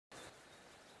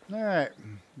Alright,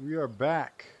 we are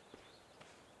back.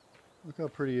 Look how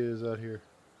pretty it is out here.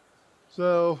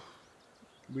 So,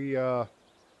 we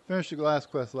finished the last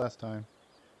quest last time.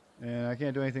 And I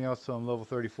can't do anything else till I'm level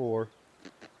 34.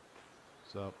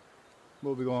 So,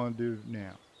 what are we going to do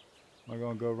now? Am I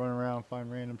going to go run around and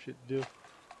find random shit to do?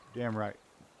 Damn right.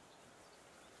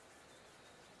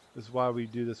 This is why we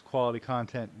do this quality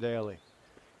content daily.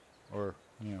 Or,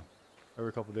 you know,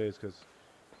 every couple days, because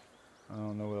I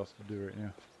don't know what else to do right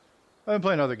now. I've been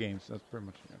playing other games. That's pretty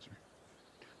much the answer.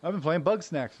 I've been playing Bug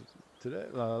Snacks today,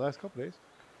 last couple days.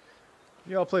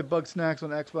 Y'all play Bug Snacks on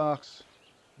Xbox?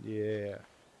 Yeah.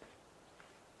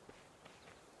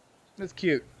 It's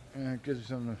cute. And it gives you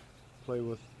something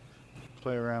to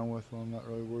play around with while I'm not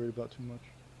really worried about too much.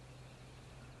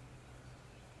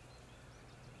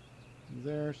 Is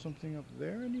there something up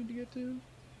there I need to get to?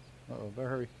 Uh-oh, better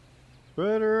hurry.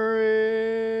 Better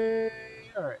hurry!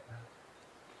 Alright.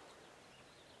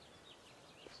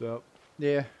 So,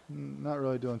 yeah, not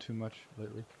really doing too much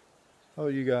lately. How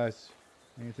about you guys?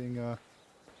 Anything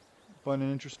fun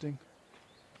and interesting?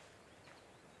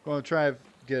 Going to try to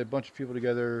get a bunch of people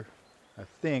together, I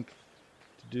think,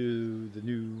 to do the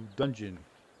new dungeon.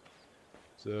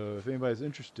 So if anybody's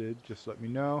interested, just let me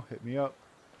know. Hit me up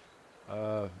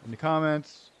in the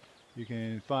comments. You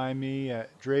can find me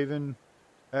at DravenX23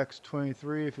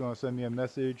 if you want to send me a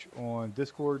message on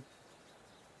Discord.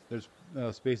 There's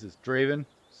spaces. Draven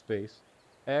space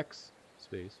X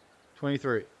space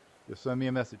 23. Just send me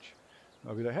a message.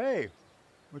 I'll be like, hey,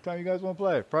 what time you guys want to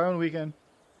play? Probably on the weekend.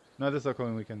 Not this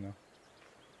upcoming weekend though.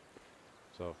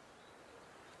 So,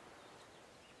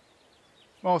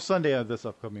 well, Sunday of this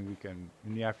upcoming weekend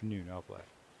in the afternoon I'll play.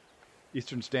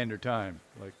 Eastern Standard Time,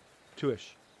 like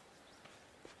 2ish.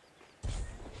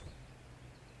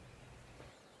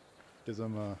 Because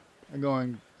I'm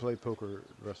going to play poker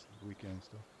the rest of the weekend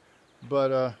still.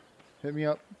 But hit me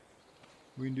up.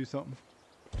 We can do something.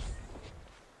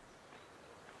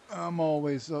 I'm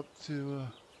always up to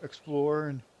explore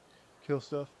and kill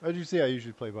stuff. As you see, I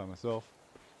usually play by myself.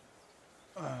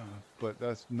 But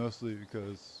that's mostly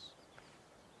because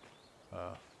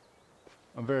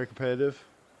I'm very competitive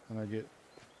and I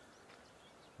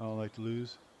don't like to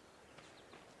lose.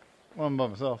 Well, I'm by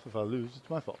myself. If I lose, it's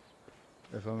my fault.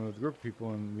 If I'm with a group of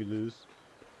people and we lose,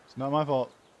 it's not my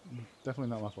fault.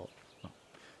 Definitely not my fault. No.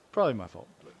 Probably my fault,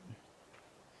 but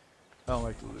I don't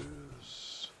like to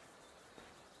lose.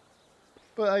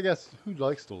 But I guess, who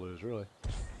likes to lose, really?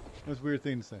 That's a weird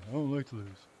thing to say. I don't like to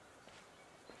lose.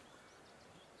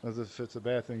 As if it's a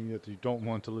bad thing that you don't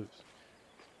want to lose.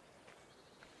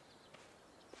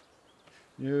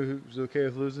 You know who's okay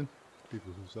with losing?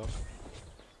 People who suck.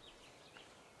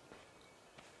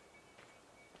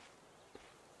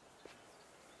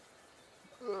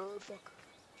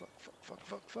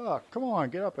 Fuck. Come on,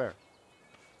 get up there.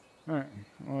 Alright,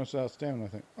 well, that's out stamina, I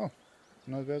think. Oh,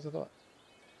 not as bad as I thought.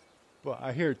 But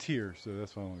I hear tears, so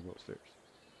that's why I want to go upstairs.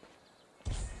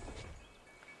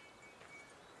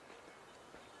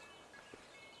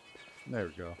 There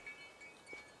we go.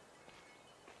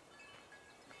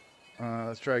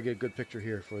 Let's try to get a good picture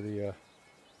here for the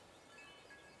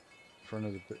front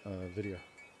of the video.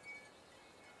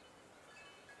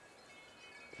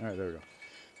 Alright, there we go.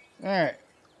 Alright.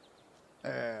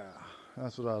 Yeah,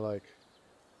 that's what I like.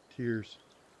 Tears.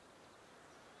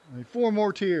 I need 4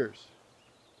 more tears.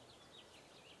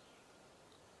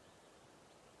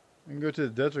 I can go to the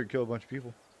desert and kill a bunch of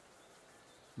people.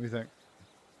 What do you think?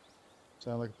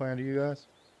 Sound like a plan to you guys?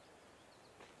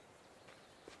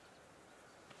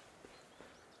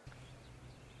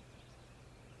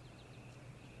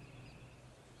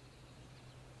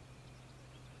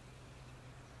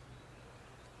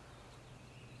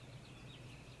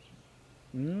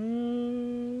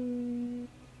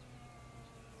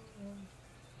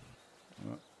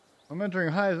 I'm entering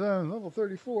high zone, level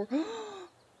 34.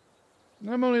 And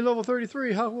I'm only level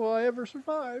 33. How will I ever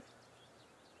survive?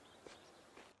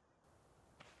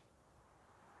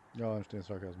 Y'all understand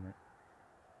sarcasm, right?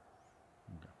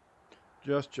 Okay.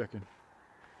 Just checking.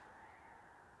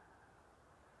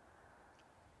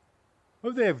 What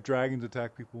if they have dragons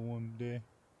attack people one day?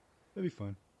 That'd be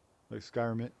fun. Like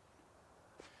Skyrim it.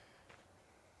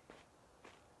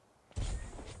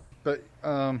 But,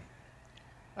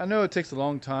 I know it takes a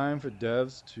long time for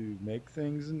devs to make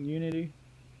things in Unity.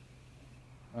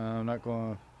 I'm not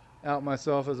going to out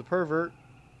myself as a pervert,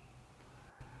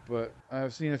 but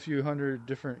I've seen a few hundred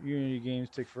different Unity games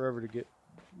take forever to get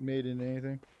made into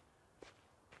anything.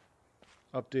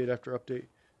 Update after update.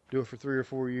 Do it for 3 or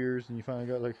 4 years and you finally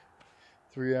got like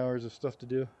 3 hours of stuff to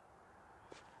do.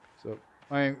 So,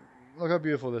 I mean, look how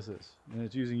beautiful this is. And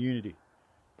it's using Unity.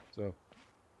 So,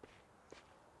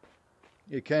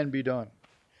 It can be done.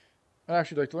 I'd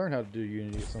actually like to learn how to do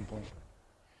Unity at some point.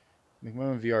 Make my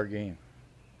own VR game.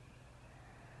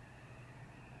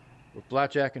 With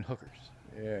blackjack and hookers.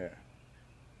 Yeah.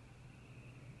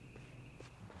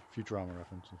 Futurama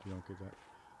reference if you don't get that.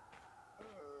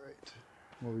 Alright.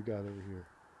 What we got over here?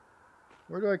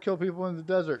 Where do I kill people in the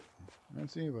desert? I don't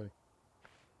see anybody.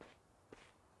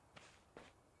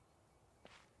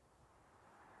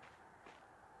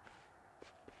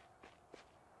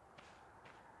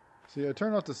 See, I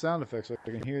turned off the sound effects so I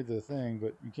can hear the thing,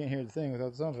 but you can't hear the thing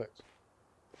without the sound effects.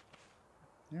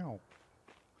 No.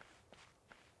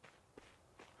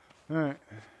 Alright.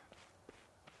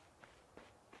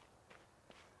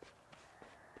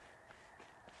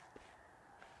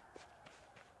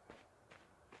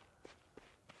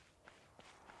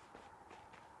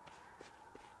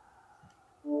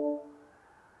 Oh,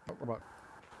 button.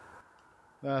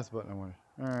 That's the button I wanted.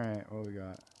 Alright, what we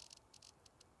got?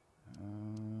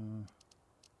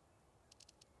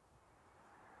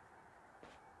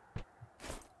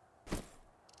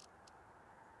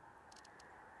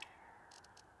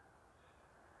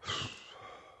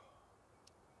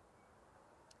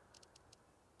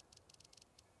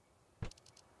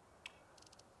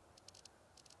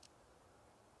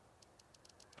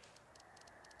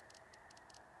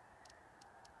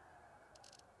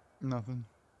 Nothing.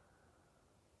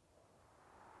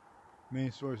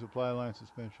 Main story supply line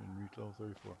suspension. Reach level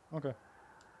 34. Okay.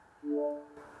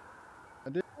 I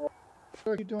did.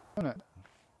 I keep doing that.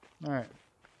 Alright.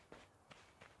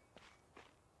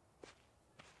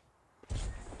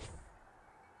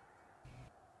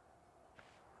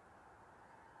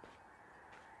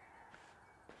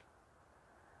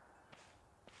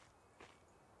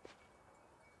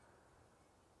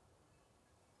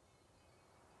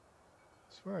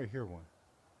 I swear I hear one.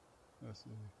 Let's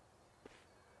see.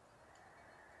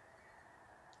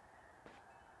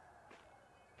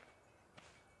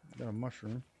 Got a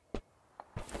mushroom.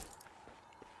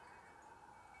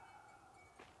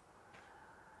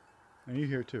 And you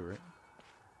hear too, right?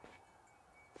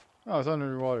 Oh, it's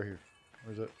under the water here.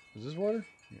 Or is it? Is this water?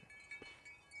 Yeah.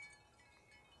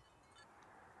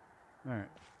 Alright.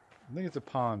 I think it's a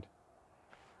pond.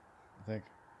 I think.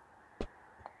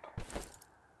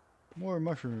 More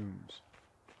mushrooms.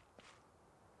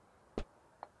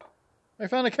 I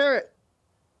found a carrot!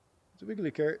 It's a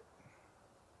wiggly carrot.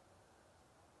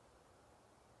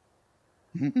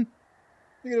 Look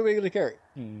at a wiggly carrot.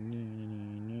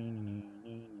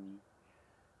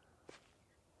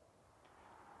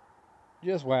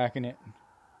 Just whacking it.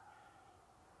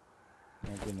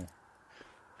 My goodness.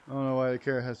 I don't know why the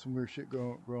carrot has some weird shit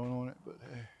growing on it, but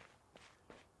hey.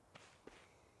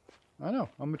 I know,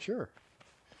 I'm mature.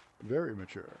 Very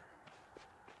mature.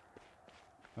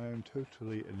 I am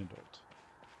totally an adult.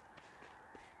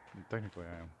 Technically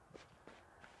I am.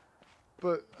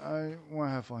 But I want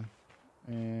to have fun.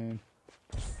 And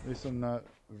at least I'm not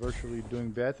virtually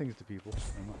doing bad things to people.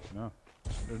 No.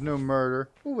 There's no murder.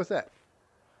 Ooh, what's that?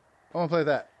 I want to play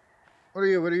that. What are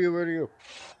you? What are you? What are you?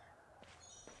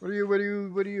 What are you? What are you?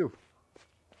 What are you?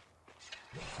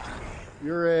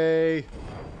 You're a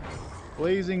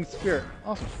blazing spirit.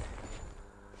 Awesome.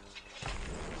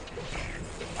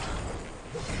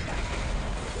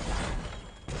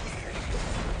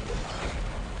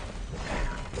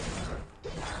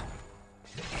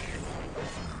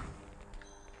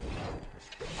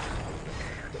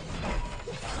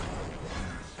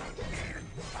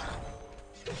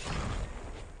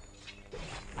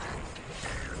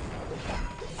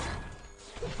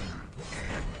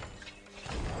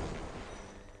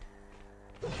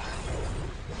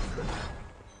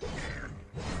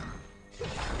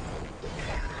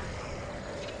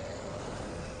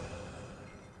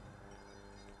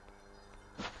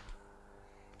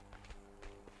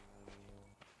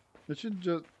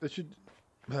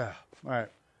 Alright.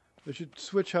 They should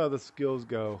switch how the skills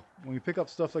go. When you pick up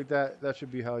stuff like that, that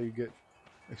should be how you get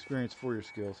experience for your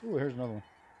skills. Oh, here's another one.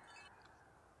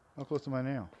 How close am I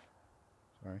now?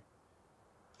 Sorry.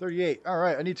 38.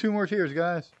 Alright, I need 2 more tiers,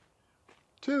 guys.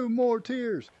 2 more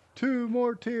tiers. 2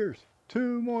 more tiers.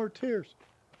 2 more tiers.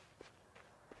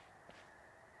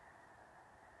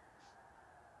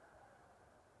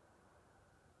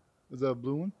 Is that a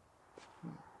blue one?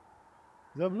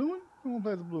 Is that a blue one? I want to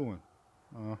play the blue one.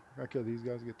 I gotta kill these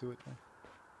guys to get to it.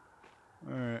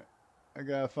 Alright. I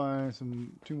gotta find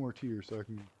 2 more tiers so I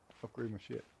can upgrade my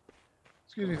shit.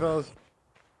 Excuse me, fellas.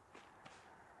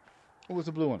 Oh, what's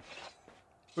the blue one?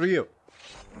 What are you?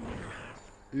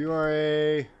 You are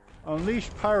a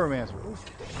Unleashed Pyromancer.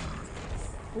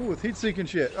 Ooh, with heat-seeking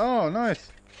shit. Oh, nice.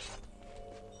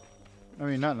 I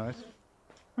mean, not nice.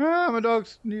 Ah, my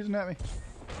dog's sneezing at me.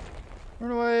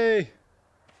 Run away.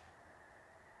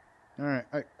 Alright,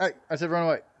 I said run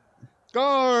away.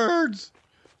 Guards!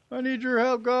 I need your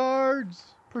help, guards!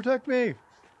 Protect me!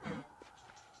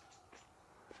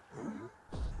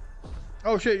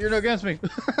 Oh shit, you're against me.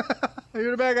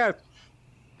 You're the bad guys.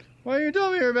 Why are you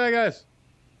telling me you're bad guys?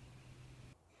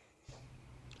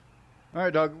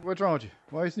 Alright, dog, what's wrong with you?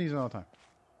 Why are you sneezing all the time?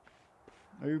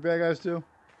 Are you bad guys too?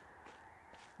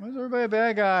 Why is everybody a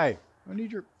bad guy? I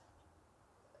need your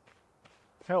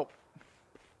help.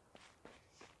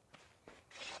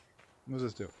 What does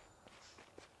this do?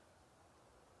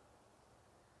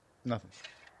 Nothing.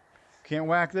 Can't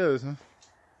whack those, huh?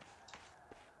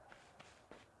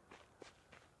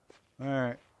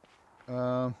 Alright.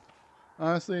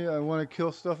 Honestly, I want to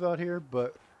kill stuff out here,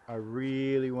 but I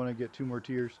really want to get 2 more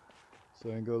tiers so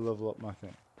I can go level up my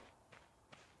thing.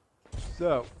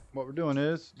 So, what we're doing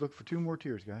is look for 2 more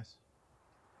tiers, guys.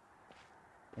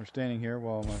 We're standing here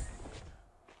while my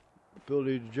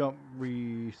ability to jump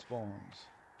respawns.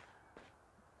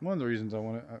 One of the reasons I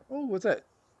want to... oh, what's that?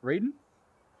 Raiden?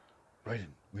 Raiden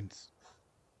wins.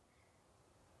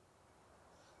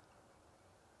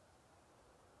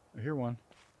 I hear one.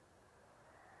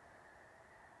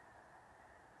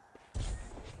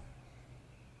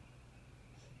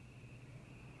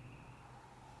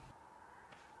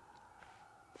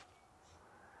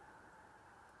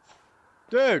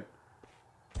 Dude!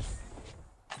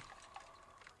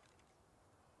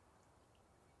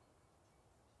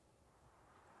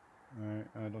 Alright,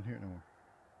 I don't hear it no more.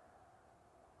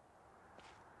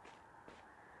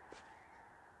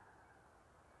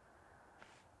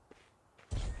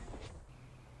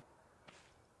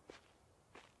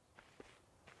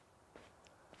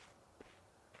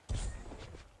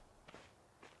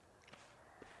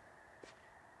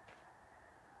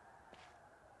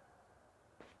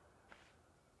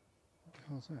 What the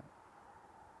hell is that?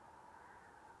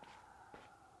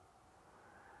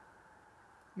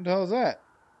 What the hell is that?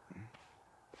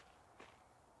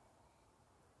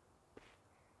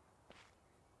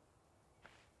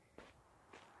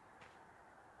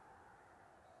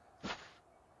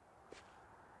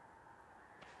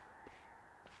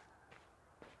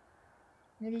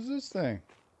 What is this thing?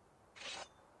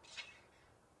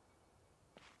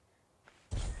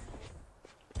 Are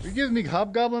you giving me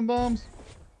hobgoblin bombs?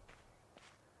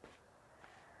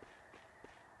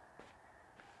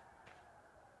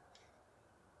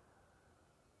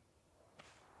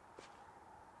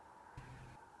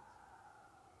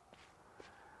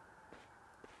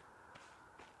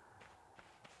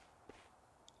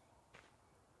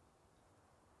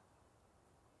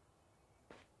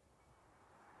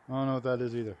 I don't know what that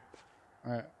is either.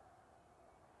 Alright.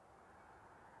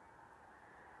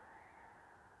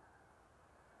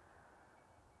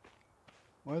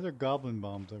 Why are there goblin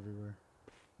bombs everywhere?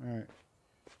 Alright.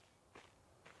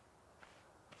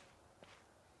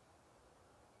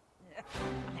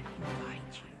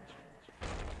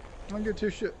 I don't get 2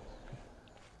 shit.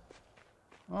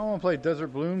 I don't want to play Desert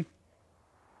Bloom.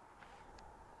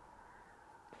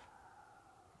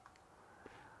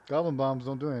 Goblin bombs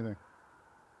don't do anything.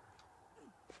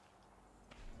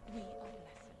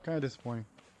 Kind of disappointing.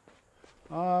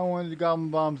 I wanted the goblin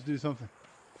bombs to do something.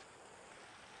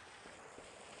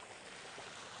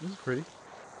 This is pretty.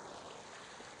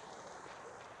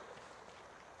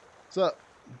 What's up?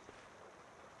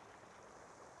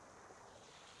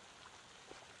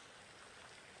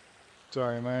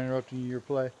 Sorry, am I interrupting your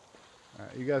play?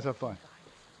 Alright, you guys have fun.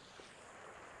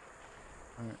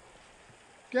 Alright.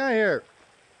 Get out of here!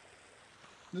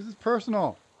 This is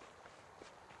personal.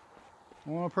 I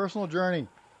want a personal journey.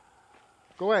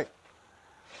 Go away.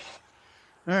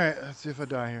 Alright, let's see if I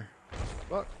die here.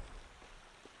 Fuck.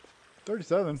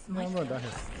 37? No, I'm gonna die here.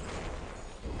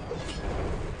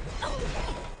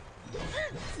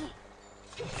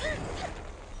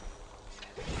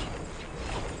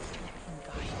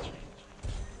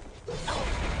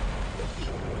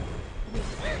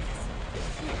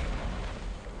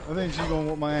 I think she's gonna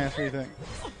whoop my ass. What do you think?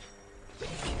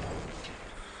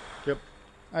 Yep.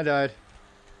 I died.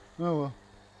 Oh well.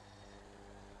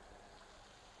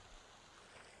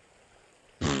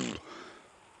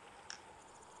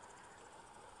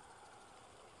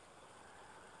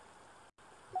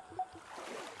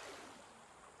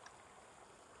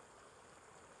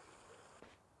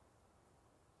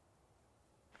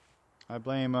 I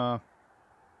blame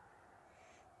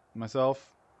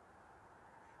myself.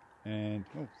 And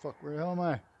oh fuck, where the hell am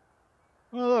I?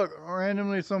 Oh look,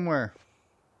 randomly somewhere.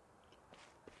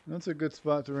 That's a good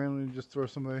spot to randomly just throw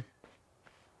somebody.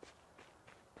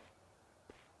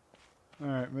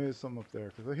 Alright, maybe it's something up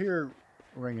there. Because I hear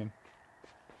ringing.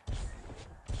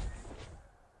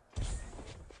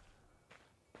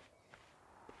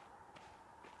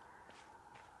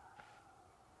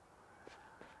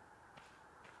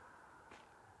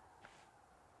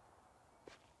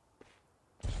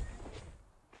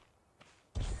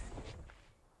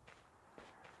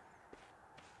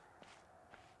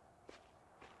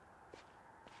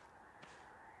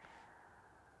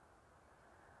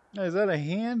 Hey, is that a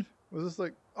hand? Was this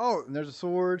like... Oh, and there's a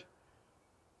sword.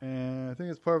 And I think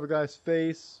it's part of a guy's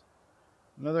face.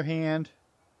 Another hand.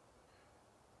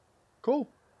 Cool.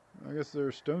 I guess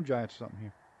there's stone giants or something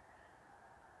here.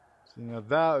 So now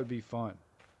that would be fun.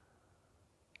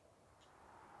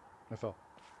 I fell.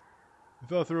 I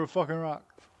fell through a fucking rock.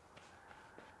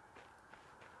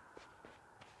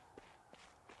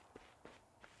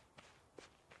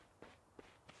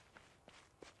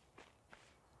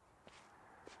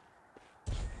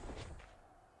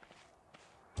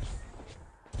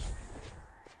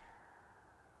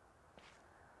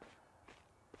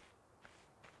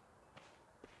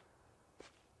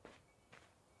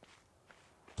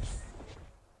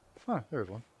 Huh, there's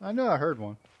one. I know I heard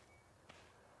one.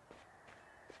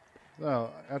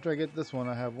 So, after I get this one,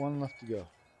 I have one left to go.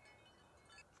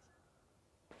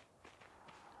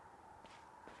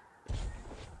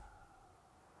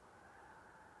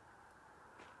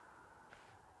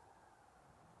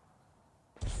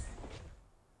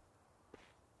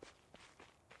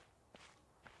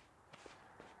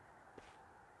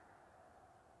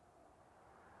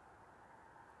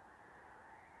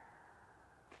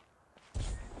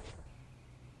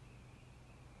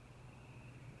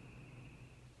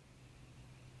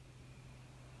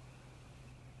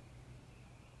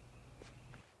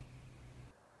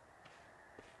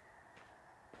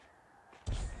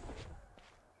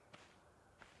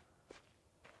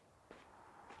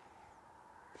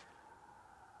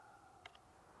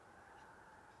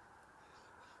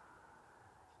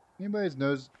 Anybody's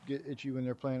nose get itchy when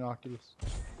they're playing Oculus?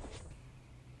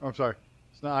 Oh, I'm sorry.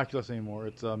 It's not Oculus anymore.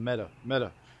 It's Meta.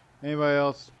 Meta. Anybody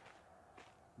else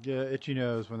get an itchy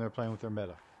nose when they're playing with their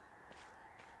Meta?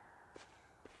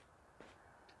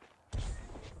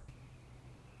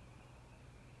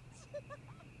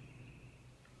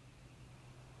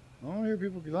 I don't hear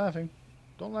people laughing.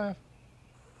 Don't laugh.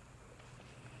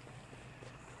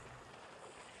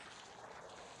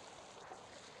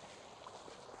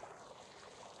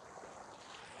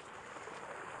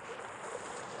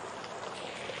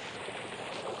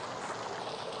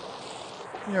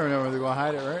 You never know where they're going to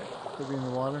hide it, right? Could be in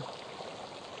the water.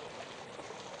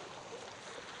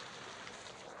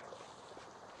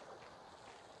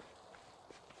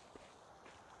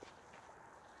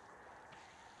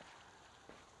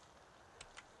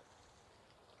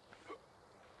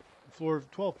 Floor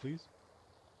 12, please.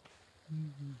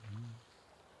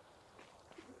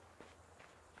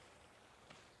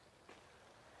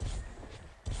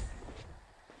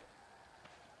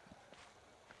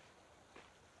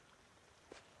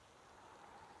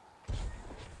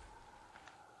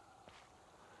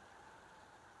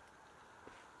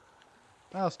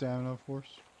 Stamina, of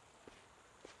course.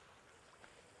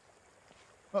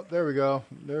 Oh, there we go.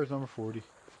 There's number 40.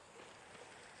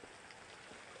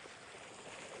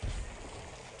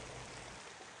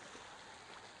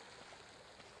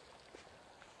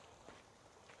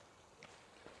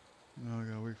 Now I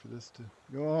gotta wait for this to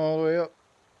go all the way up.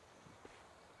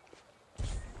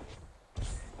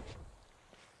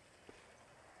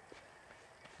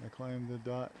 I climb the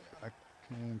dot. I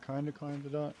can kind of climb the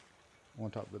dot. I'm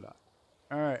on top of the dot.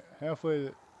 Alright, halfway,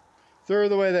 third of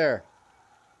the way there.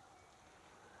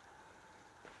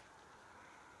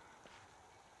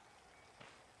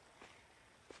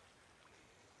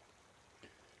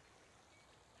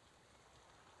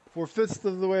 Four-fifths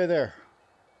of the way there.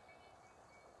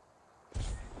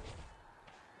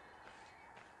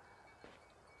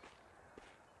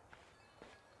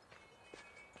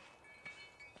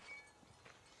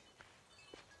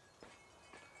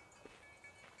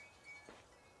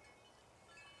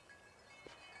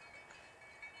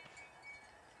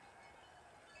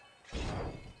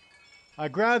 I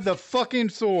grabbed the fucking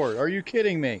sword. Are you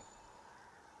kidding me?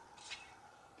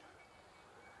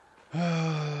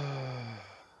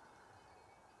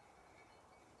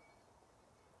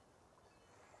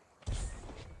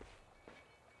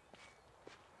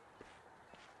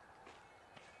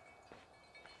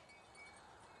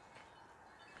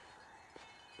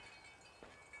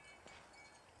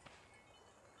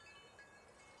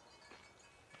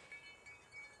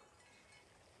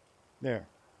 There.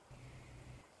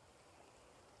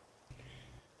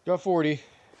 Got 40.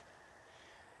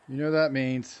 You know that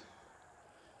means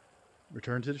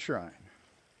return to the shrine.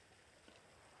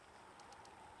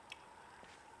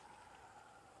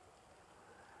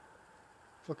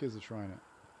 Fuck is the shrine at?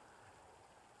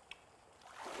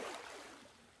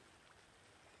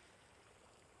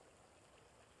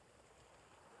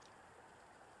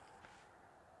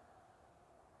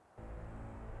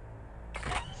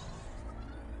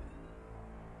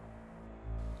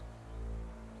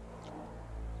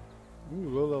 Ooh,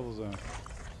 low level zone.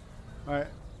 Alright,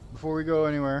 before we go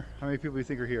anywhere, how many people do you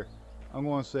think are here? I'm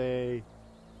going to say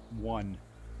 1.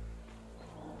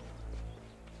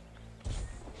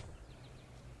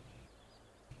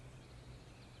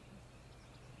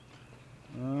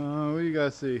 What do you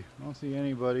guys see? I don't see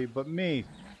anybody but me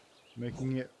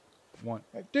making it 1.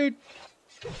 Hey, dude!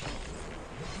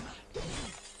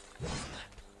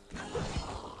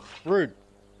 Rude.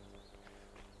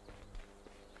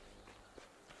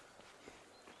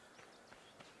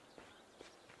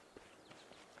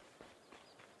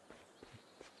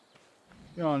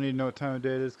 You don't need to know what time of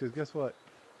day it is, because guess what?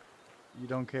 You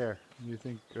don't care. You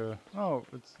think, oh,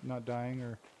 it's not dying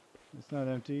or it's not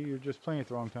empty. You're just playing at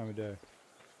the wrong time of day.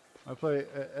 I play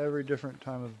at every different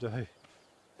time of day,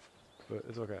 but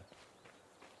it's okay.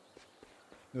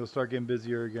 It'll start getting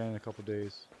busier again in a couple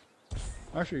days.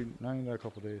 Actually, not even a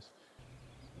couple days.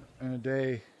 In a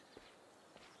day,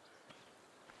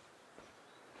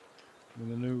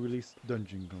 when the new release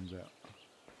dungeon comes out.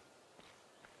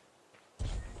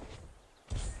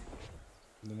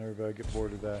 And then everybody get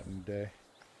bored of that in a day.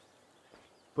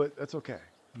 But that's okay.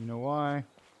 You know why?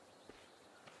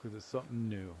 Because it's something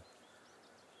new.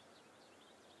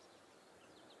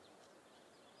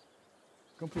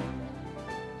 Complete.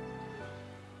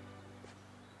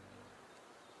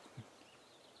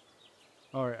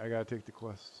 Alright, I gotta take the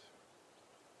quest.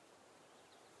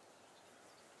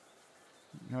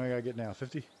 How I gotta get now?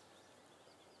 50?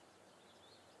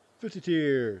 50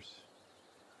 tears!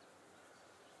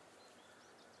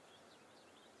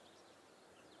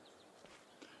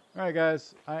 Alright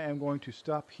guys, I am going to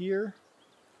stop here.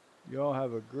 You all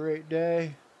have a great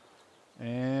day.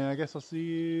 And I guess I'll see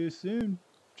you soon.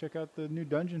 Check out the new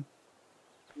dungeon.